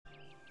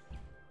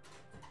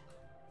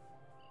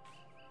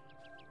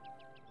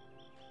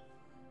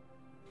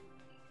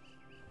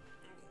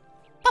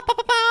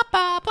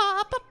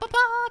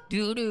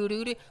Do do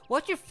do do.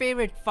 What's your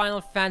favorite Final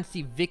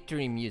Fantasy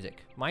victory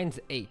music? Mine's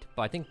 8,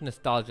 but I think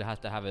nostalgia has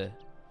to have a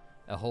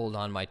hold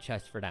on my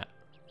chest for that.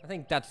 I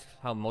think that's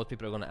how most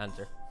people are going to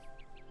answer.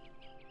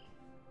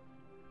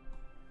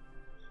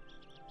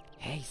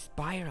 Hey,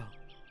 Spyro.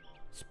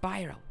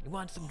 Spyro, you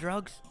want some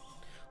drugs?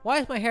 Why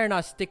is my hair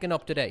not sticking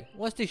up today?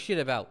 What's this shit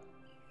about?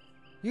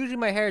 Usually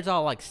my hair is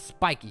all like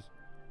spiky.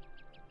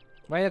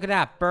 Why, look at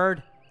that,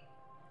 bird.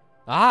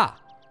 Aha!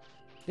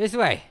 This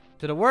way,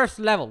 to the worst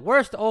level,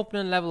 worst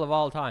opening level of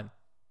all time.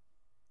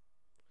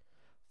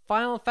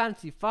 Final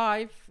Fantasy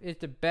V is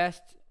the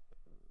best.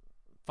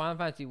 Final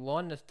Fantasy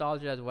 1,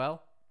 nostalgia as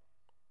well.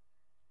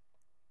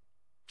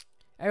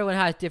 Everyone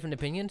has different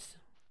opinions.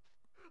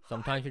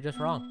 Sometimes you're just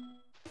wrong.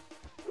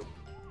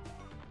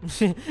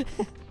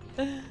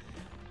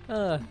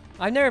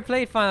 I've never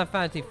played Final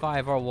Fantasy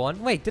 5 or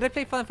 1. Wait, did I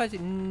play Final Fantasy?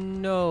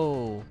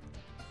 No.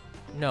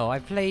 No, I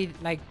played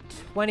like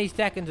 20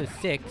 seconds of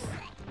 6.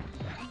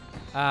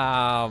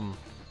 Half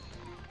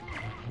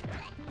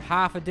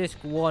a disc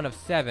 1 of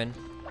 7.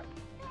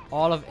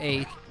 All of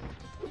 8.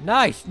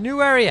 Nice!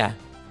 New area!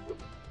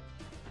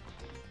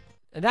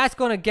 And that's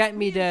gonna get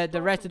me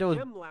the rest of those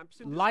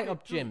light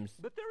up gyms.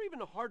 But they're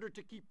even harder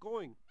to keep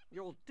going.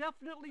 You'll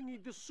definitely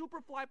need the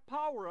Superfly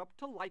power-up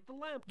to light the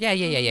lamp.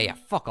 Yeah.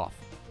 Fuck off.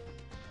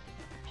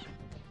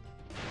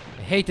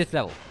 I hate this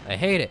level. I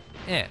hate it.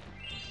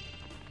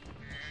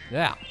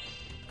 Yeah.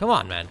 Come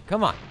on, man.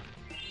 Come on.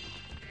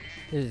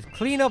 This is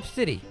clean up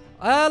city.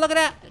 Oh, look at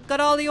that. Got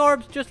all the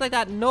orbs just like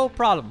that. No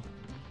problem.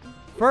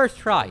 First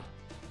try.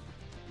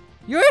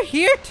 You're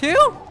here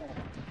too?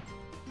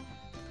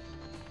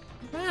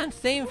 Man,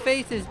 same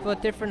faces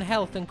but different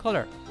health and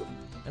color.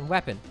 And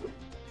weapon.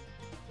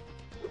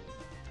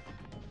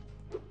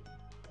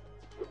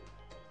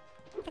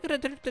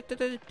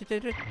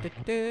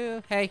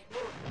 Hey.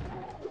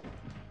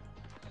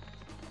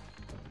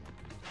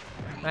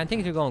 Man,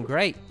 things are going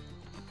great.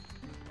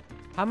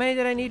 How many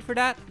did I need for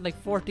that? Like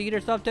 14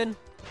 or something?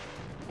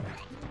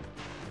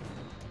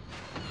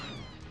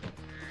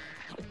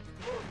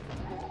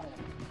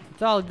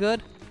 It's all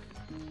good.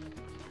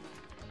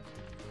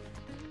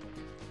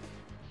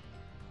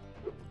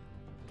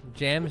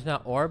 Gems,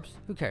 not orbs.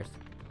 Who cares?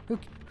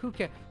 Who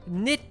cares?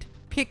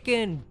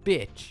 Nitpicking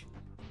bitch.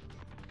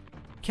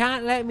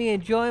 Can't let me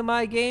enjoy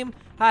my game.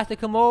 Has to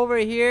come over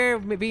here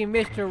being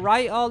Mr.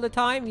 Right all the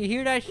time. You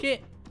hear that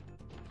shit?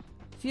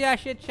 See that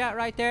shit, chat,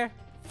 right there?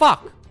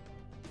 Fuck!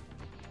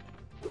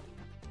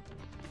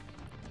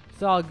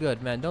 It's all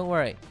good, man. Don't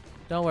worry.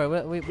 Don't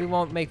worry. We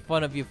won't make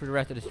fun of you for the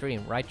rest of the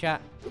stream. Right,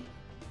 chat?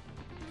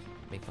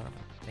 Make fun of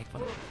him. Make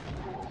fun of him.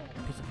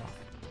 Piss him off.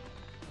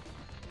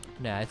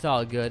 Nah, it's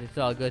all good. It's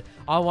all good.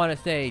 I want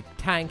to say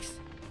thanks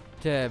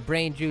to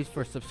Brain Juice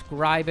for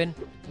subscribing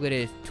with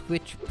his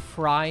Twitch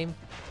Prime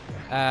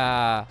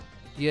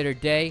the other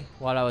day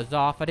while I was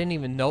off. I didn't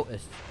even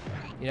notice.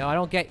 You know, I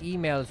don't get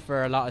emails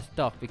for a lot of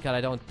stuff because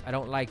I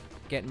don't like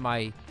getting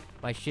my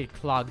shit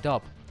clogged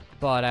up.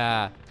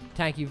 But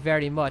thank you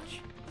very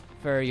much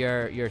for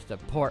your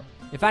support.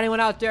 If anyone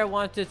out there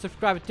wants to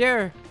subscribe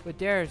with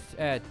their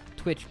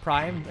Twitch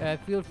Prime,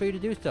 feel free to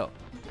do so,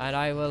 and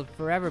I will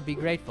forever be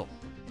grateful.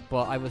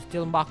 But I will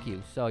still mock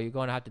you, so you're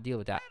going to have to deal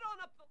with that.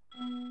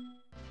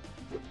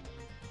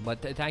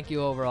 But thank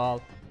you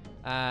overall.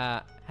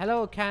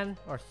 Hello, Can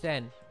or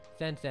Sen.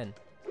 Sen.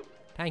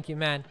 Thank you,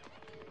 man.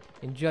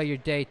 Enjoy your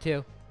day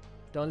too.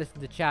 Don't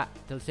listen to chat.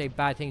 They'll say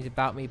bad things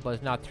about me, but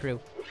it's not true.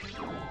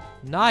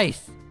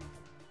 Nice.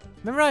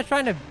 Remember I was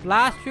trying to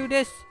blast through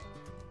this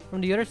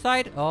from the other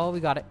side? Oh, we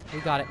got it. We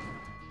got it.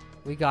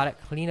 We got it.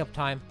 Clean up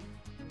time.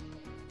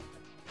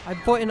 I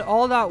put in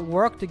all that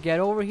work to get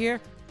over here.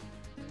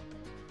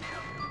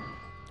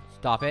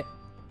 Stop it.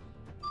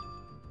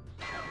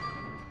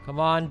 Come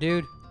on,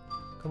 dude.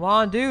 Come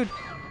on, dude.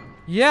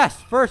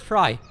 Yes, first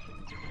try.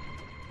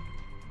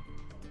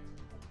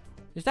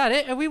 Is that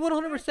it? Are we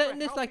 100% in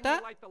this like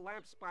that? Light the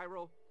lamp,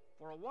 Spyro.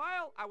 For a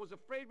while, I was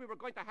afraid we were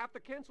going to have to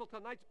cancel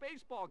tonight's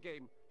baseball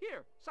game.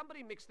 Here,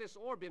 somebody mix this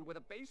orb in with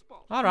a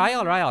baseball. All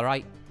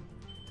right.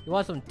 You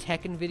want some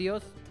Tekken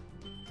videos?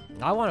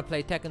 I want to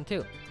play Tekken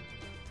too.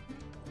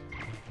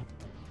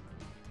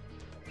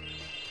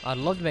 I'd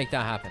love to make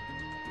that happen.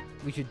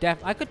 We should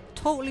I could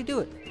totally do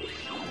it.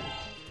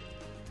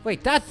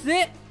 Wait, that's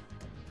it?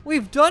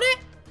 We've done it?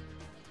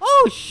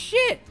 Oh,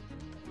 shit.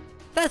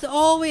 That's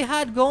all we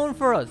had going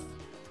for us.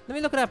 Let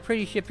me look at that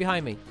pretty shit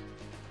behind me.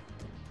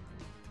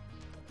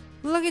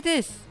 Look at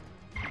this.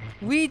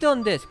 We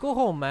done this. Go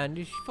home, man.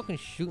 You fucking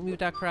shoot me with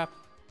that crap.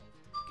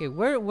 Okay,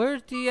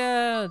 where's the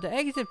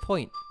exit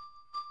point?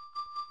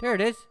 There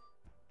it is.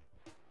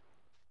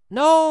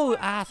 No,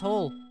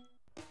 asshole.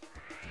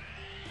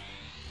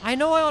 I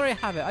know I already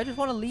have it. I just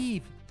want to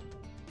leave.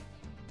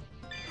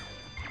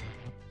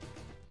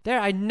 There,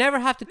 I never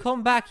have to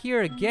come back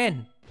here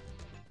again.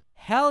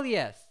 Hell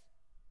yes.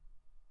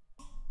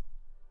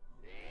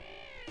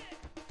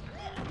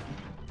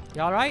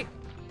 You alright?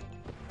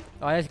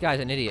 Oh, this guy's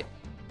an idiot.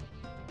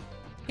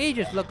 He's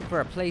just looking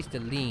for a place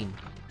to lean.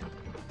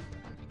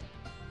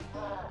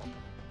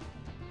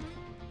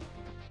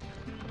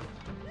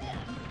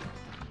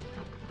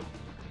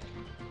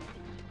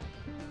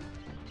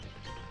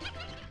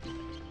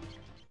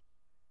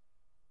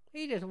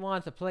 He just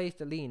wants a place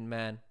to lean,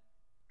 man.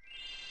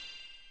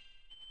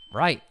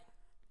 Right.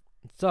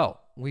 So,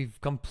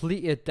 we've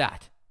completed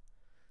that.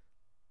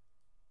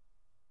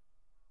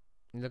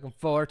 You looking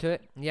forward to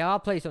it? Yeah,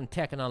 I'll play some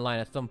Tekken Online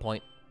at some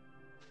point.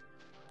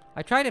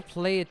 I tried to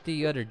play it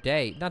the other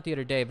day. Not the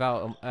other day,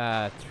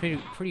 about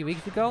 3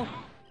 weeks ago.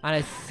 And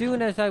as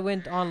soon as I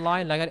went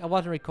online, like I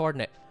wasn't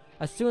recording it.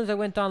 As soon as I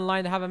went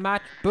online to have a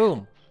match,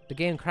 boom, the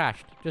game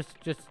crashed. Just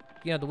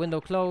you know, the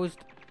window closed.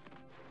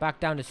 Back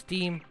down to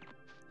Steam.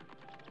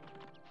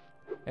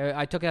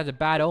 I took it as a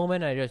bad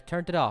omen and I just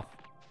turned it off.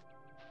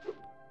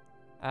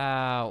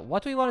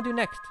 What do we want to do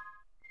next?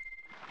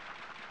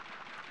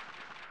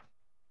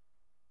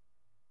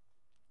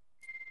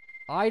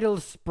 Idle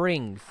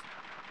Springs.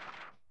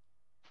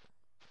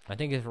 I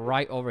think it's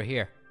right over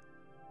here.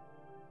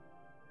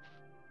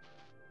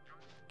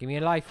 Give me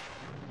a life.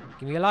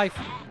 Give me a life.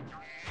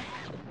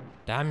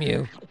 Damn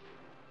you.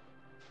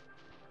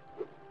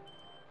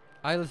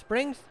 Idle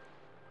Springs?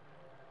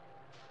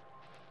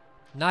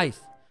 Nice.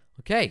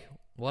 Okay,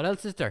 what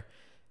else is there?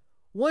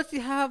 Once you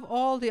have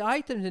all the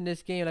items in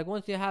this game, like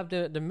once you have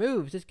the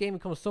moves, this game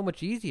becomes so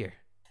much easier.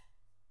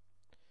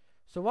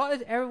 So what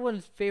is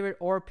everyone's favorite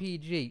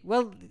RPG?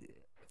 Well,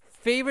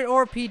 favorite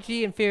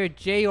RPG and favorite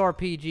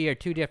JRPG are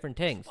two different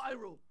things.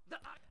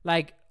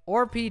 Like,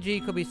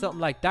 RPG could be something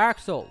like Dark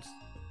Souls.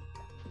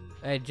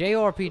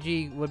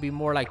 JRPG would be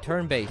more like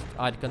turn-based,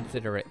 I'd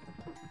consider it.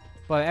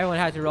 But everyone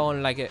has their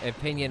own, like,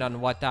 opinion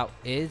on what that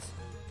is.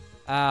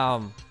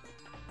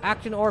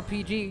 Action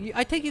RPG,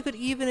 I think you could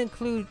even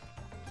include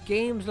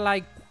games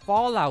like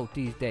Fallout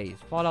these days.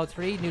 Fallout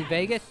 3, New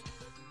Vegas.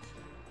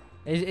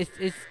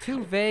 It's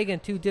too vague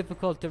and too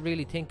difficult to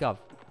really think of.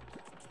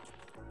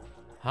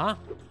 Huh?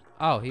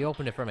 Oh, he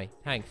opened it for me.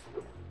 Thanks.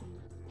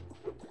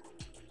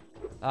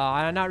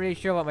 I'm not really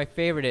sure what my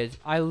favorite is.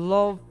 I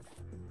love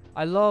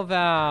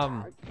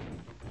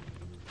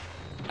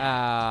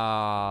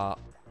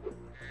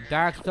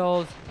Dark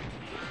Souls.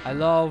 I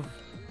love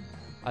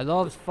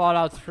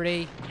Fallout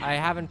 3. I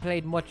haven't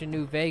played much in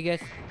New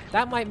Vegas.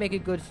 That might make a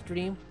good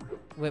stream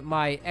with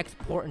my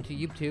exporting to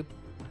YouTube.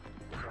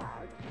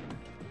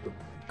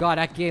 God,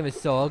 that game is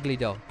so ugly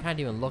though. Can't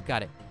even look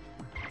at it.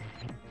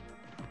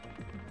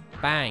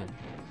 Bang.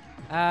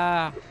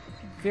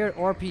 Favorite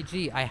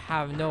RPG, I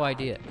have no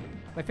idea.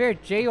 My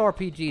favorite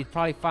JRPG is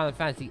probably Final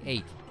Fantasy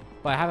VIII,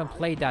 but I haven't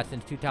played that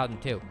since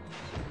 2002.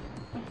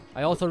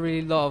 I also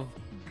really love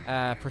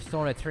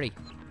Persona 3.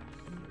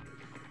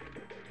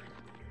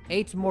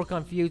 8's more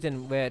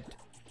confusing with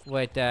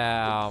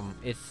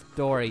its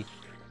story,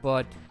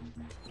 but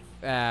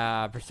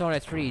Persona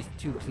 3 is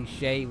too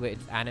cliche with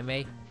its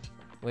anime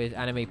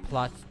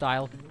plot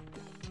style.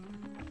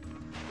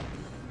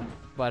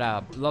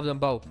 But love them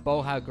both.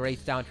 Both have great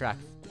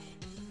soundtracks.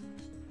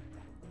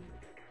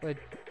 But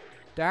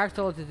Dark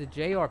Souls is a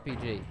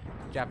JRPG.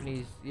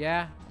 Japanese,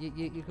 yeah,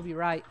 you could be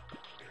right.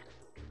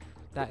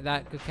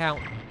 That could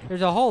count.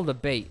 There's a whole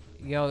debate.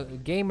 You know,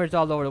 gamers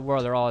all over the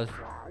world are always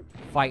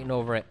fighting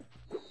over it.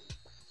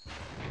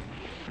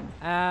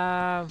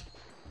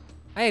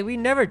 Hey, we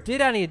never did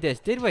any of this,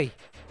 did we?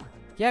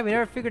 Yeah, we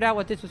never figured out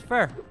what this was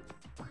for.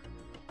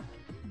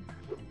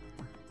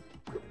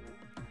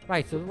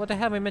 Right, so what the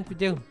hell am I meant to be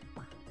doing?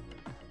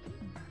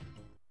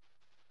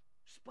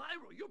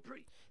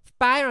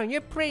 Spyro, you're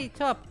pretty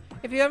tough.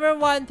 If you ever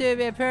want to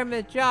be a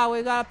permanent job,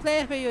 we got a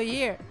place for you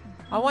here.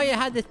 I want you to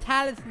have this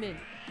talisman.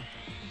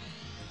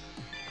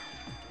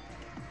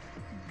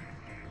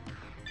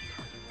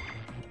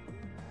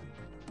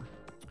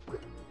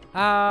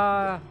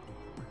 I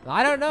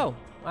don't know.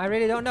 I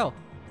really don't know.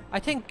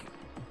 I think...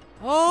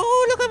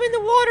 Oh, look, I'm in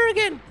the water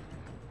again.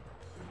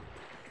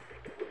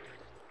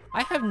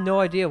 I have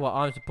no idea what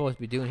I'm supposed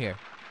to be doing here.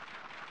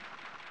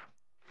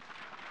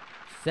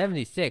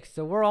 76,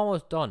 so we're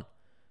almost done.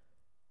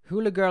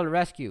 Hula Girl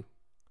Rescue.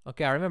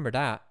 Okay, I remember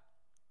that.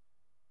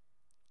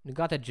 We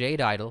got the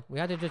Jade Idol. We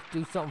had to just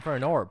do something for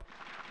an orb.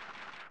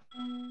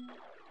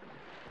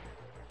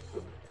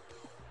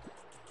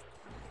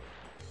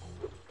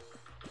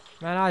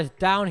 Man, I was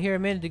down here a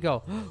minute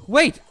ago.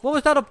 Wait! What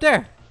was that up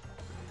there?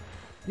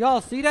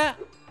 Y'all see that?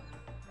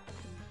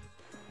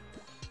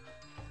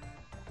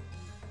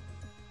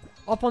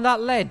 Up on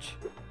that ledge.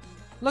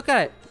 Look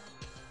at it.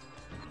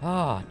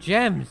 Ah,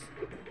 gems.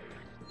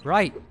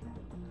 Right.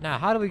 Now,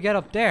 how do we get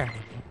up there?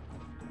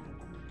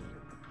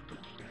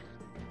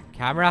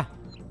 Camera.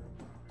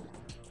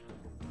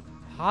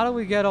 How do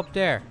we get up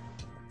there?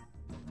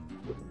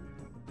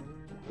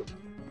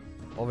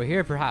 Over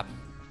here, perhaps.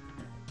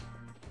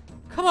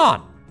 Come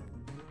on!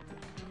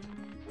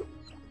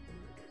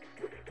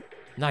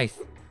 Nice.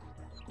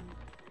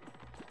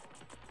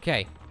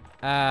 Okay.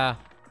 Can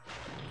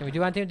we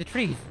do anything with the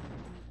trees?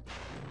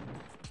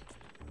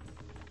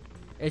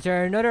 Is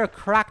there another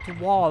cracked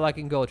wall I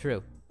can go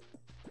through?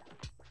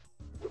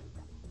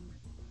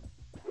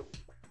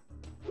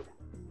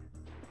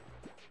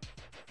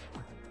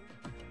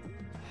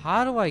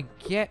 How do I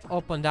get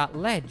up on that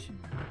ledge?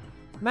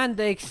 Man,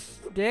 the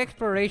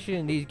exploration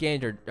in these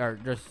games are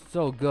just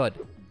so good.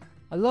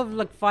 I love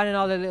like finding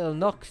all the little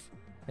nooks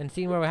and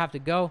seeing where we have to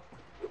go.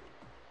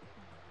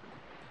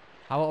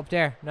 How about up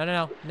there? No, no,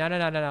 no. No, no,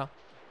 no, no, no.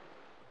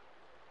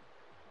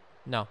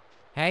 No.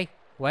 Hey,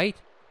 wait.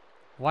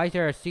 Why is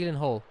there a ceiling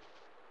hole?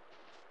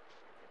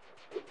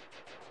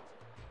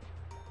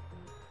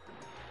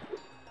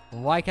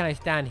 Why can't I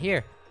stand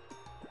here?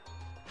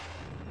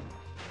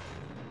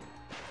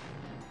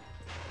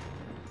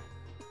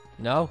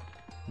 No?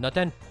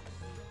 Nothing?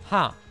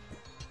 Huh.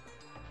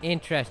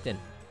 Interesting.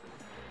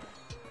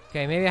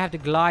 Okay, maybe I have to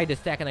glide the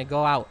second I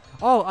go out.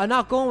 Oh, I'm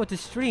not going with the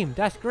stream.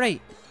 That's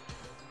great.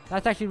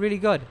 That's actually really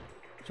good.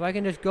 So I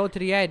can just go to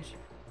the edge.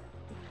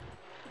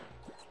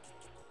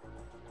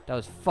 That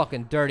was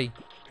fucking dirty.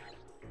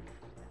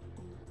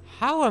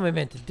 How am I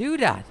meant to do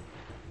that?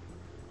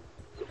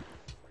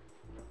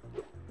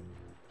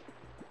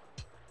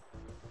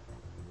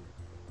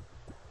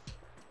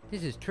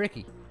 This is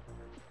tricky.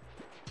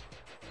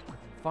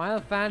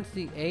 Final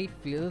Fantasy VIII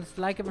feels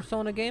like a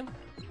Persona game.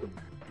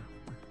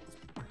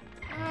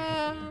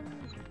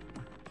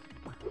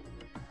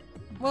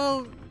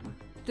 Well,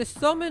 the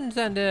summons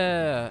and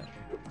the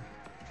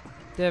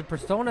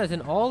personas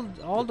in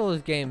all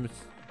those games,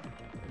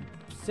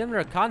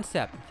 similar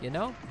concept, you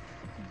know.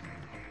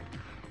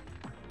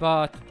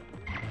 But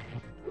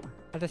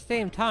at the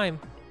same time,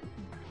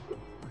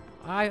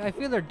 I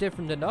feel they're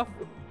different enough.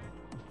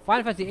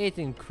 Final Fantasy VIII is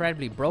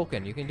incredibly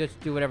broken. You can just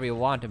do whatever you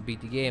want and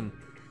beat the game.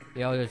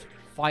 You know, just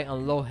fight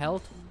on low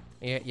health.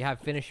 And you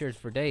have finishers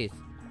for days.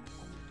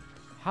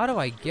 How do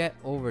I get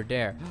over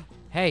there?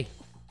 Hey,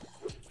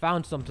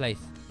 found someplace.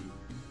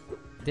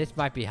 This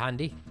might be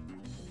handy.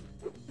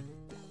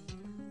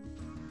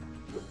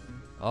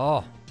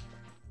 Oh,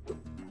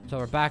 so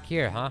we're back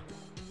here, huh?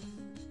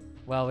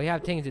 Well, we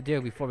have things to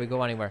do before we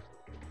go anywhere.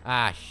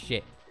 Ah,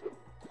 shit.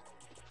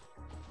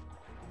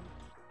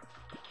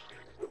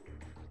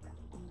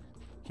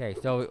 Okay,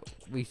 so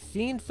we've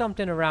seen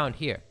something around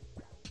here.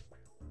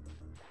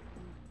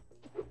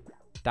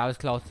 That was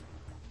close.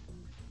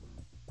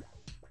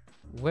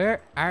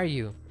 Where are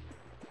you?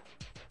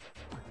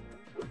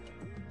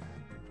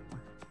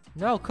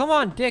 No, come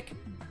on, Dick.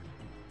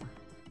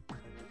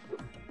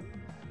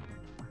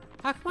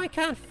 How come I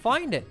can't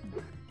find it?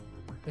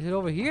 Is it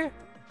over here?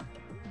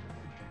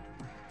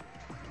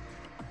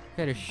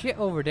 Okay, there's shit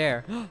over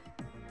there.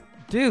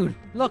 Dude,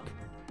 look.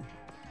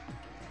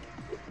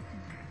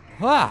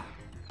 Ah!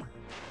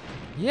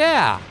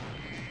 Yeah!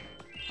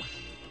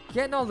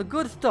 Getting all the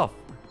good stuff.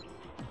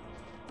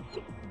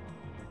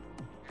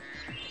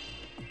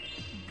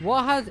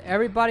 What has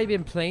everybody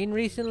been playing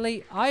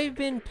recently? I've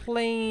been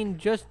playing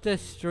just the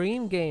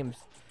stream games.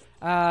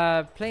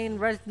 Playing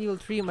Resident Evil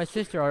 3 with my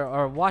sister,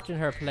 or watching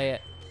her play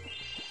it.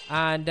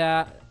 And,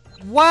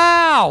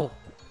 wow!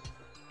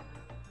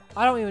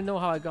 I don't even know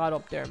how I got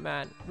up there,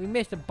 man. We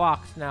missed a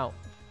box now.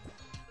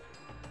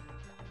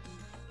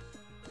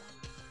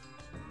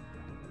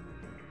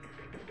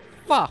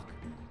 Fuck!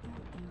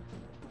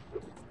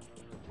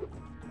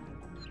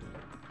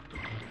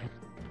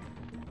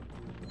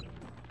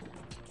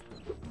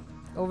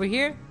 Over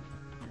here?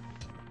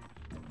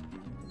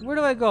 Where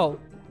do I go?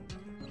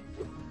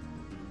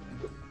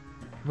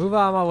 Move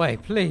out of my way,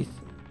 please.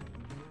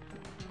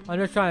 I'm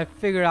just trying to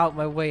figure out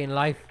my way in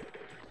life.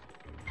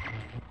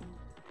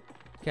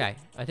 Okay,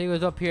 I think it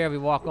was up here we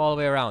walk all the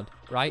way around,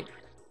 right?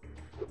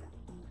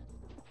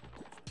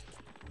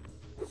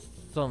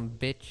 Some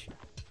bitch.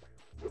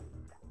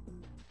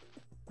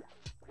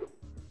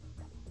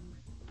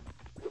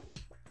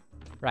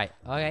 Right,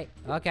 okay,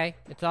 okay,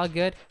 it's all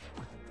good.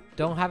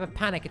 Don't have a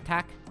panic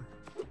attack.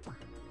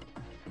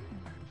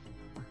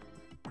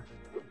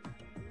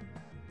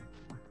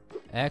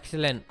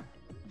 Excellent.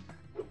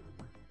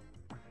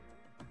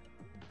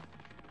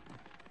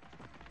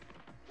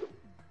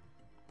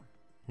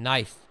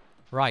 Nice.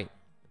 Right.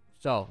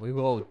 So, we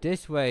go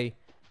this way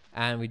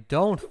and we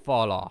don't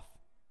fall off.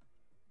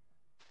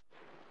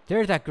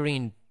 There's that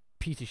green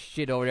piece of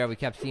shit over there we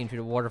kept seeing through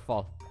the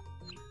waterfall.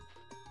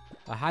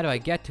 How do I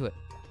get to it?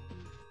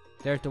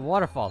 There's the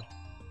waterfall.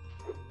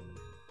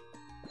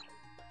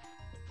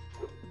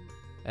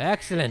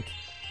 Excellent.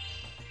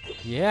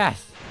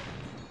 Yes.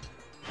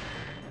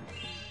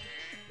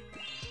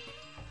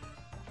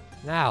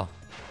 Now,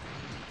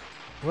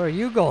 where are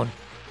you going?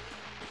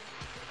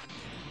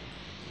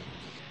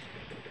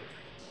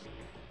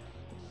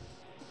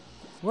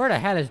 Where the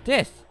hell is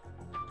this?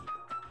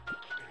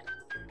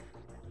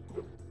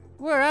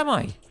 Where am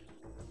I?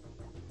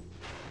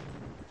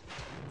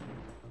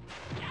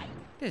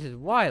 This is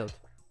wild.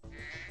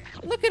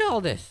 Look at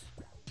all this.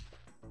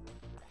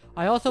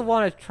 I also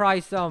want to try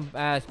some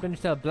Splinter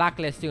Cell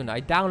Blacklist soon.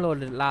 I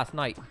downloaded it last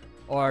night,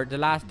 or the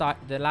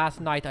last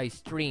night I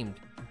streamed,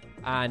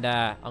 and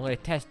I'm going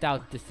to test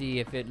out to see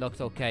if it looks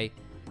okay,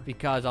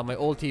 because on my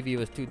old TV it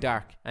was too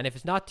dark. And if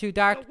it's not too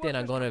dark, then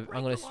I'm going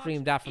to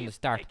stream that from the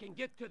start.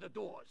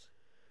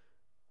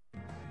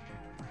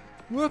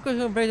 Workers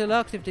can break the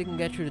locks if they can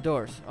get through the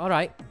doors. All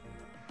right.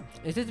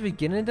 Is this the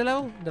beginning of the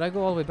level? Did I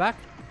go all the way back?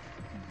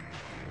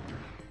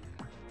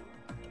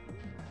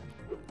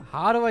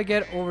 How do I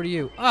get over to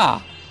you?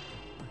 Ah!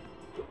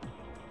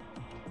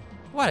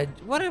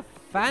 What a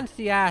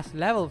fancy ass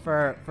level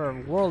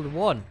for World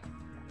 1.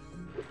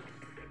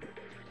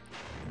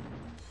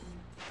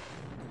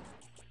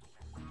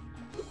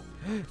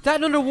 Is that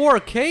an underwater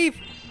cave?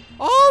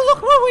 Oh,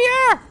 look where we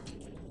are!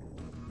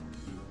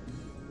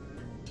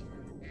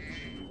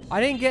 I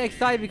didn't get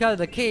excited because of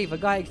the cave. I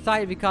got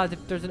excited because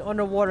if there's an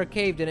underwater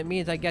cave, then it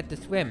means I get to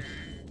swim.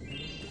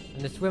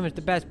 And the swim is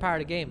the best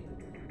part of the game.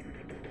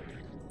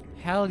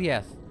 Hell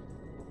yes.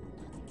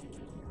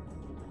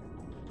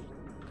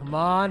 Come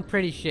on,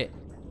 pretty shit.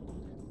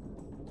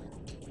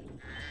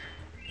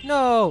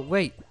 No,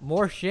 wait,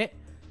 more shit?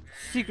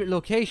 Secret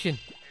location.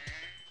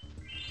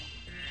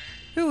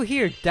 Who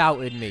here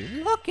doubted me?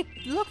 Look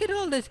at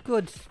all this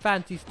good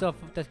fancy stuff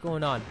that's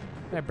going on.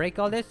 Can I break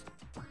all this?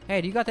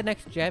 Hey, do you got the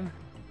next gem?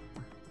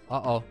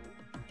 Uh-oh.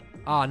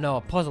 Oh no,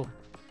 a puzzle.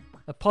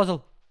 A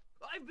puzzle.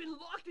 I've been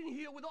locked in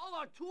here with all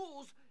our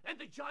tools, and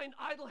the giant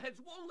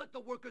idleheads won't let the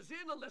workers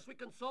in unless we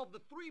can solve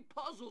the 3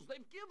 puzzles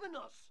they've given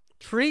us.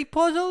 3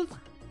 puzzles?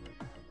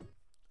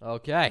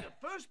 Okay.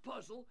 The first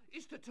puzzle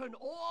is to turn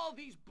all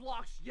these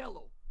blocks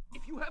yellow.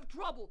 If you have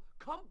trouble,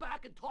 come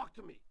back and talk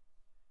to me.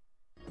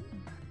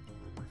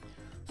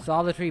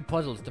 Solve the 3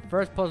 puzzles. The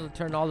first puzzle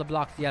turned all the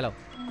blocks yellow.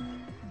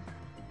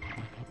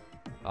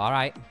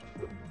 Alright.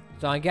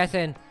 So I'm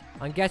guessing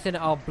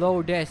I'll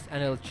blow this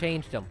and it'll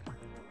change them.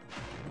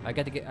 I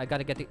gotta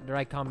get the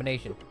right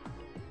combination.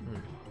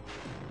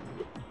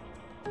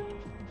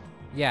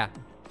 Yeah.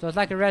 So it's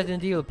like a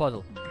Resident Evil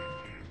puzzle.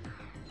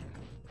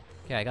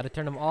 Okay, I gotta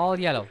turn them all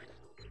yellow.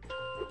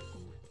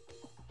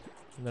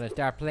 I'm gonna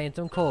start playing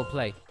some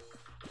Coldplay.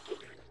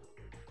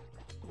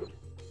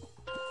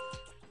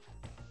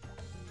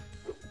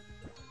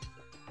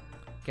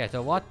 Okay,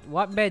 so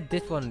what made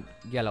this one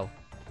yellow?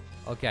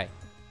 Okay.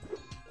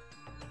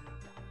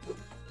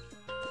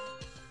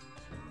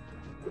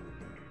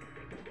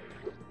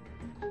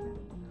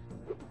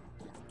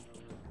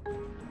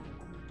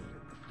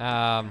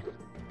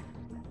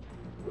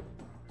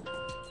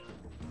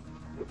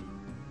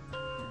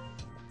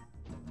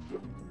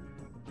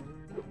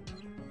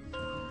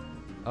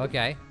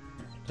 Okay.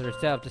 So they're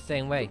set up the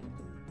same way.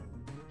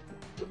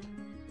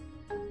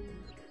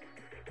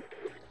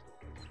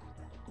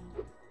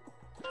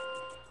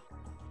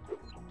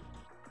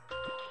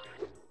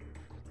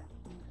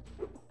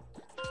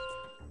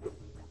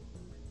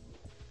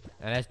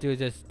 And let's do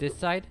this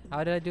side.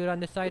 How did I do it on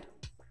this side?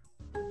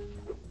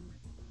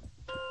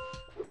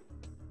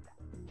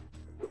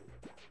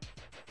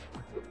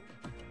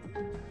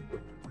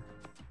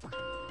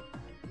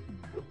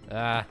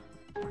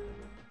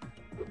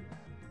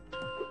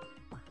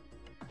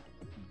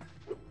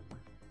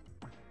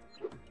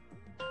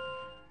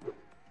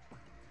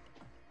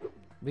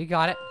 We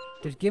got it.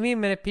 Just give me a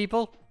minute,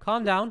 people.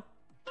 Calm down.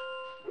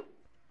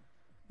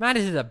 Man,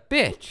 this is a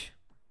bitch.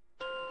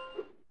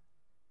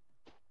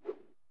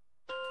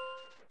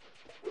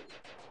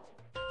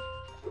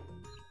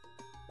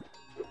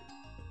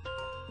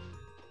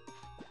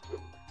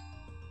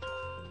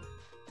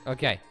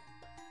 Okay.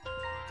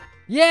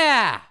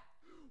 Yeah!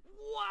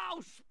 Wow,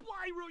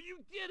 Spyro,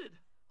 you did it!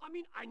 I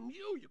mean, I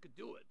knew you could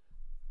do it.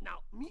 Now,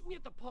 meet me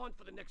at the pond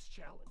for the next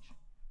challenge.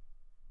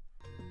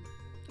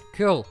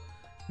 Cool.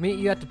 Meet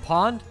you at the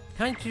pond?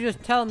 Can't you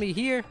just tell me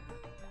here?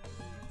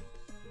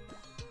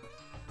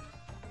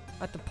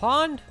 At the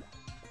pond?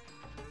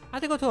 I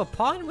have to go to a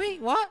pond?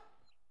 Wait, what?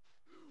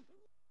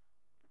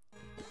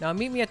 Now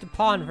meet me at the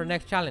pond for the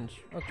next challenge,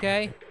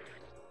 okay?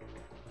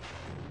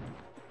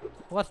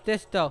 What's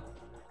this though?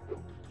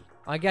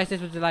 I guess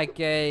this was like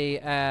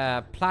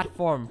a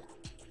platform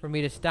for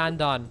me to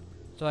stand on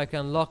so I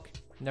can look.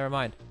 Never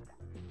mind.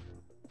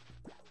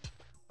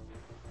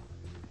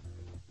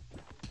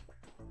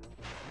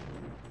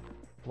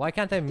 Why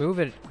can't I move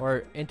it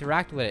or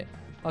interact with it?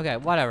 Okay,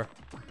 whatever.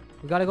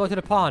 We gotta go to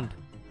the pond.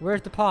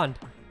 Where's the pond?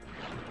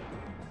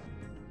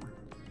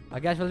 I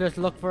guess we'll just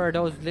look for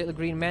those little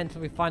green men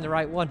till we find the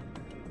right one.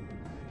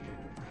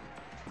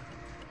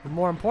 But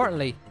more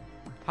importantly,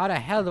 how the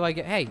hell do I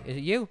get... Hey, is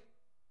it you?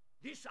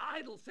 This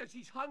idol says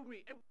he's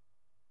hungry and...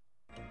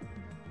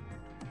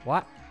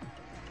 What?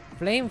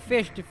 Flame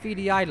fish to feed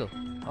the idol.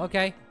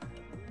 Okay.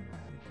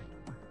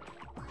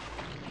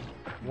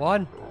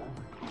 1.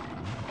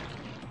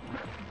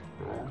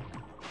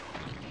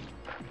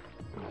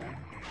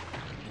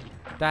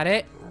 That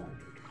it?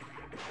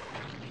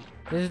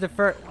 This is the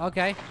first...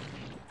 Okay.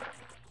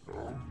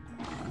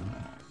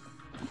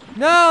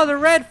 No, the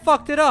red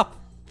fucked it up.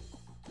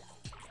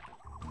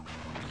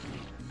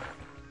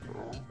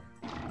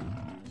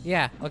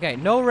 Yeah, okay,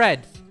 no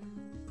reds.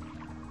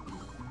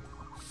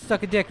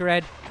 Suck a dick,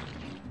 red.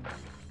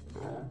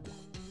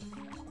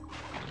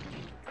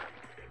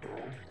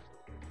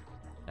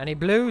 Any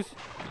blues?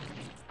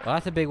 Oh,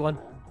 that's a big one.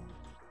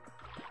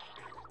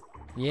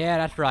 Yeah,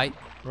 that's right.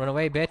 Run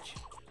away, bitch.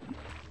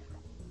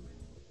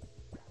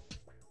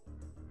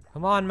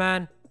 Come on,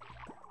 man.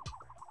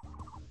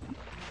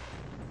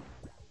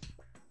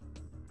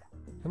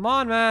 Come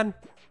on, man.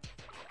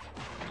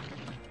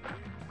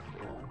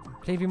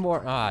 Please be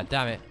more. Ah,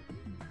 damn it.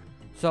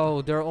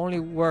 So they're only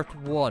worth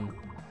 1.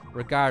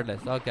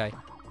 regardless. Okay.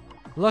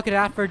 Look at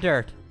that for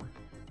dirt.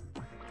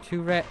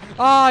 2 red.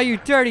 Oh, you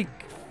dirty.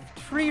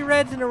 3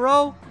 reds in a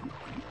row.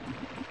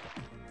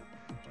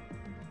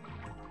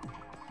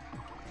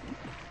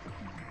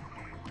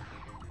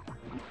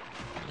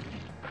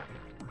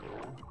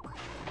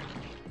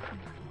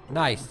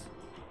 Nice.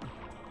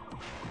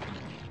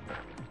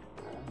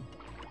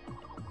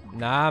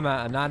 Nah,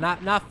 man. Nah,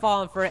 not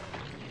falling for it.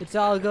 It's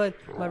all good.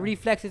 My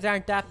reflexes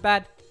aren't that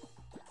bad.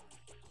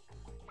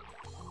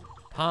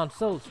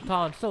 Tonsils,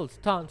 tonsils,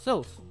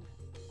 tonsils.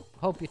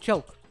 Hope you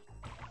choke.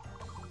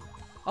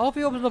 I hope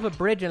he opens up a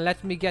bridge and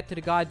lets me get to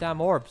the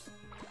goddamn orbs.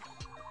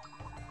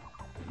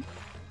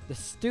 The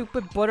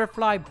stupid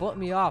butterfly put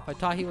me off. I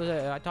thought he was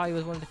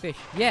one of the fish.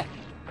 Yeah.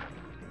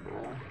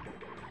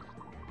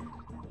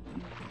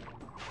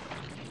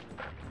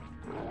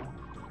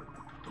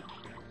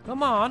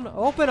 Come on,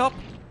 open up.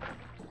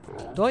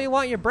 Don't you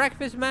want your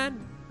breakfast,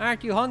 man?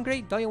 Aren't you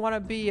hungry? Don't you want to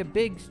be a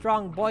big,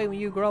 strong boy when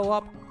you grow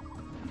up?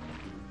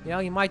 You know,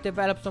 you might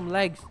develop some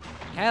legs.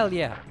 Hell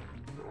yeah.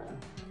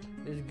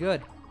 This is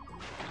good.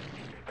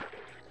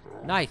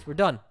 Nice, we're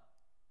done.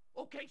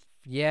 Okay.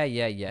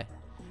 Yeah.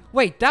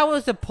 Wait, that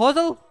was a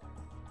puzzle?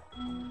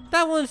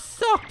 That one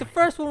sucked. The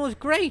first one was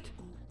great.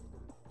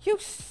 You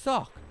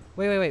suck.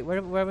 Wait. Where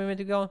are we meant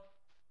to go?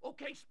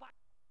 Okay,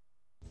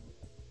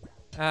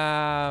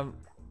 Spyro.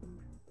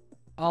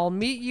 I'll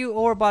meet you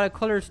over by the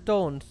colored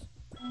stones.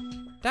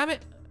 Damn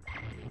it.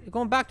 You're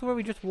going back to where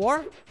we just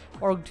were?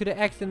 Or to the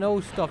X and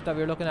O stuff that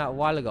we were looking at a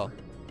while ago?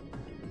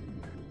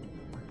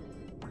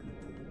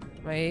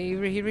 Man, he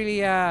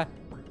really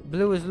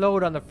blew his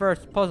load on the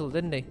first puzzle,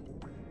 didn't he?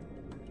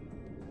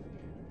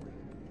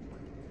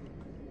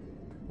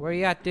 Where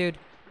you at, dude?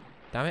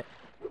 Damn it.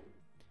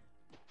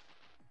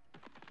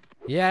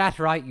 Yeah, that's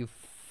right, you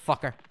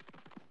fucker.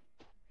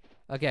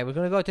 Okay, we're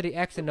gonna go to the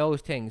X and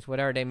O's things,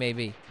 whatever they may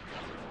be.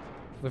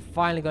 We're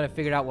finally gonna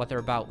figure out what they're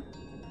about.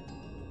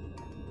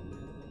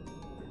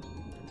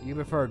 You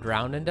prefer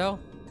drowning, though?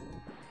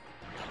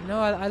 No,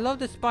 I love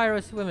the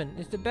Spyro swimming.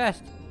 It's the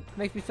best.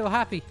 Makes me so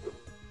happy.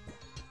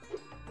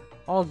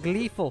 All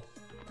gleeful.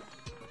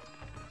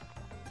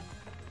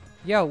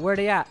 Yo, where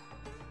they at?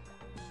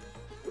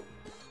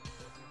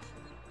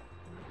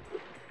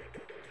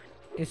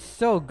 It's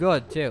so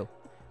good, too.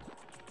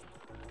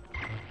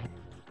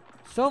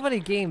 So many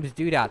games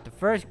do that. The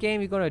first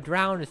game you're gonna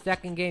drown, the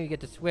second game you get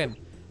to swim.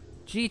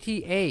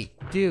 GTA,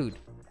 dude.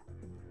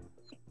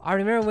 I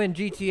remember when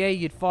GTA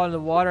you'd fall in the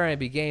water and it'd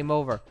be game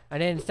over.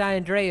 And then San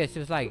Andreas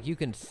was like, you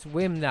can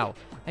swim now.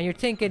 And you're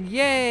thinking,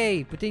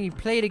 yay! But then you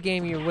play the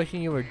game and you're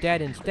wishing you were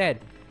dead instead.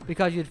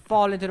 Because you'd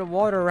fall into the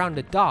water around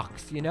the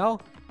docks, you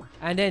know?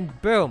 And then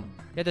boom,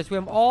 you have to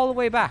swim all the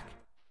way back.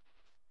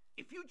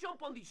 If you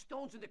jump on these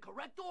stones in the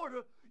correct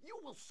order, you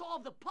will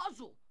solve the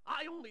puzzle.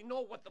 I only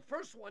know what the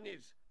first one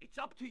is. It's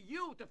up to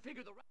you to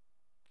figure the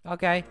rest.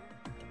 Okay.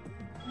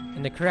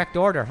 In the correct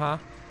order, huh?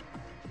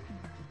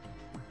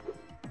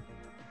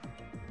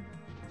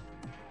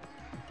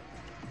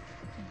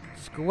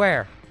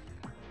 Square.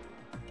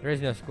 There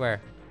is no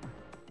square.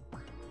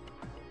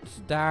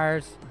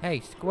 Stars.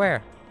 Hey,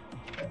 square.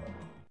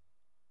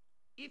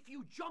 If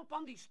you jump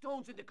on these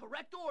stones in the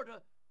correct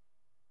order...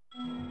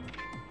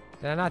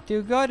 Did I not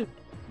do good?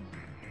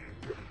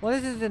 Well,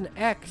 this is an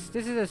X.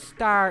 This is a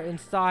star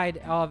inside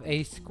of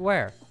a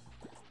square.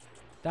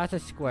 That's a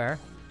square.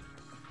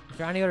 Is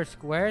there any other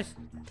squares?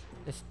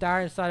 A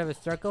star inside of a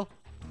circle?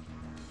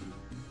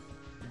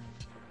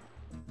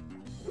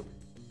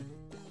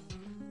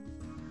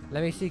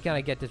 Let me see, can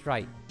I get this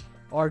right?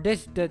 Or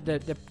this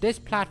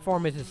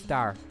platform is a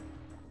star.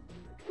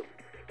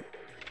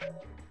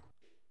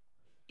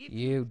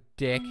 You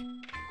dick.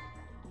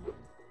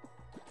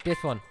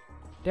 This one.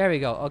 There we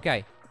go,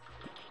 okay.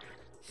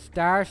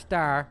 Star,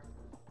 star.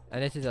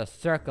 And this is a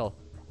circle.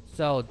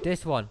 So,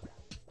 this one.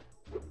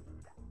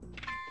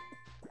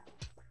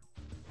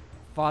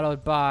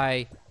 Followed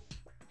by...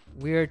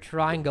 weird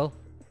triangle.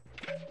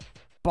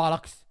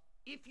 Bollocks.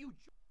 If you...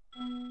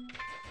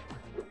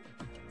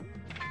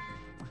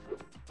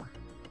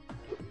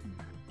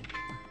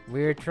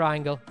 Weird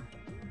triangle.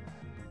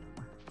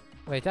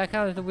 Wait, that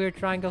counts as a weird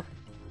triangle?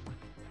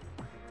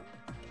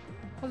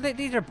 Well,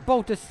 these are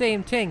both the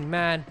same thing,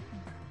 man.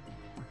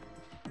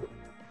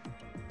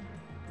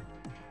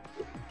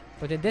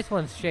 But then this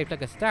one's shaped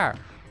like a star.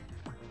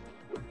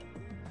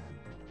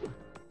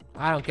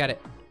 I don't get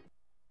it.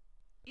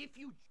 If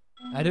you...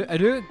 I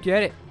do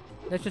get it.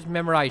 Let's just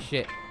memorize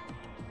shit.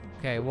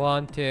 Okay,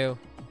 1, 2,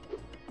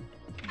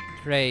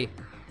 3,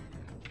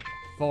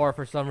 4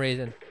 for some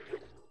reason.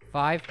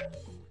 5.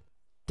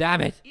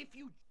 Damn it! If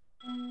you...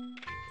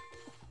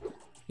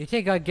 You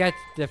think I'd get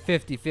the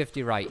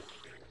 50-50 right?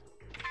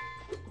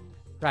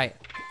 Right.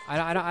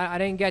 I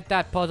didn't get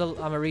that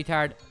puzzle. I'm a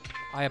retard.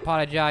 I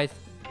apologize.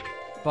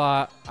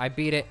 But I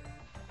beat it.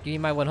 Give me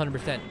my 100%.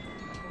 Nice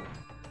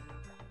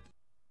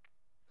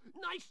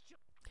job.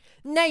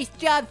 Nice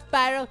job,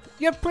 Spyro.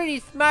 You're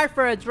pretty smart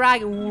for a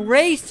dragon.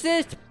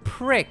 Racist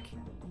prick.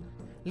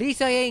 At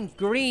least I ain't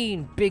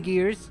green, big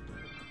ears.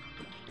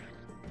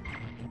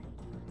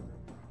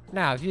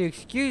 Now, if you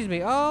excuse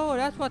me. Oh,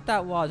 that's what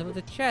that was. It was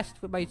a chest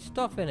with my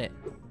stuff in it.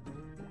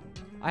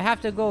 I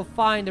have to go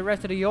find the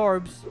rest of the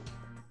orbs.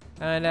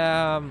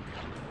 And,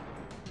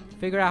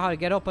 figure out how to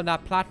get up on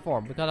that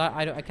platform. Because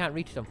I can't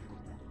reach them.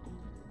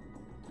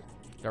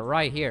 They're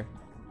right here.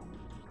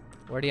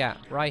 Where are they at?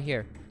 Right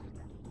here.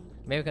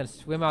 Maybe we can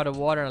swim out of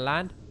water and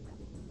land?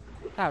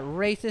 That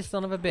racist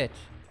son of a bitch.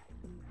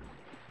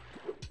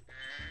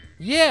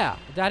 Yeah!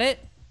 Is that it?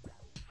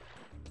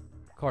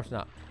 Of course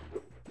not.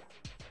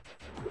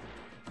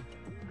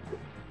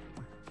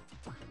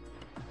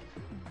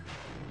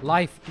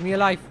 Life. Give me a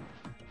life.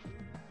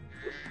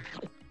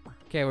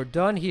 Okay, we're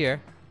done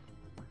here.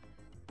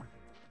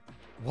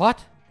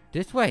 What?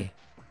 This way?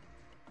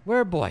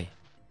 Where, boy?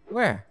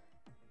 Where?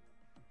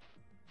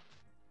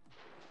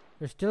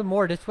 There's still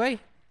more this way?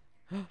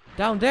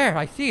 Down there,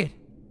 I see it.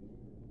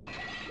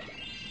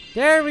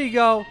 There we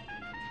go.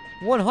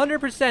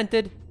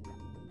 100%ed.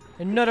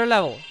 Another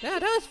level. Yeah,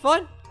 that was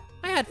fun.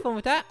 I had fun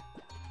with that.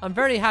 I'm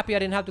very happy I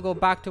didn't have to go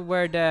back to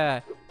where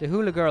the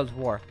hula girls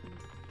were.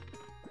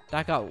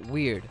 That got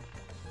weird.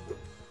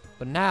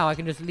 But now I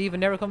can just leave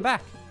and never come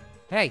back.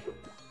 Hey.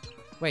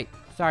 Wait.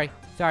 Sorry.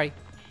 Sorry.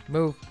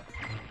 Move.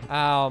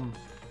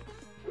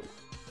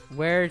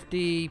 Where's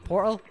the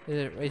portal?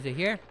 Is it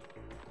here?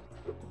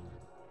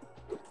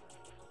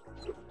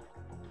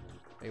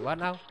 Wait, what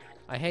now?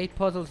 I hate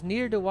puzzles.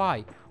 Neither do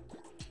I.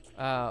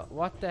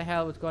 What the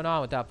hell was going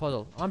on with that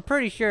puzzle? I'm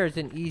pretty sure it's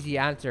an easy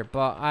answer,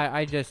 but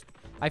I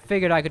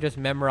figured I could just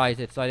memorize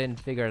it, so I didn't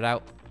figure it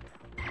out.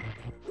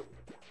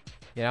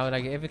 You know,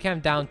 like, if it came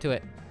down to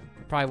it,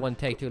 it probably wouldn't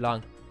take too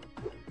long.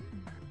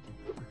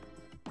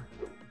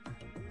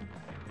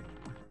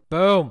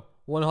 Boom!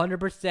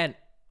 100%.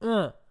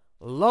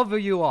 Love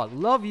you all.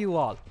 Love you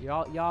all.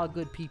 Y'all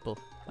good people.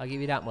 I'll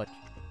give you that much.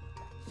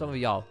 Some of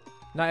y'all.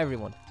 Not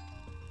everyone.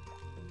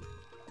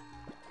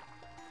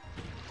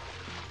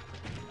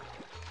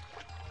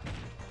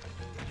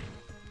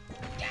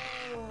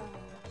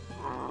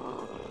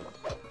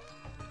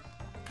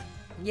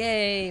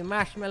 Yay!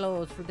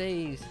 Marshmallows for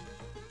days.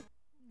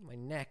 My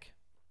neck.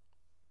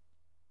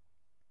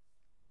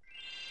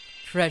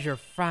 Treasure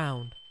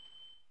found.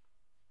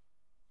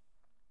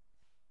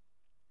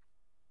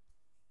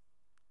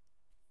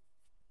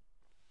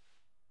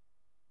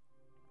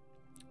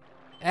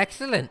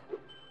 Excellent.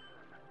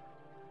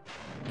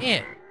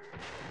 Yeah.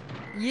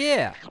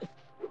 Yeah.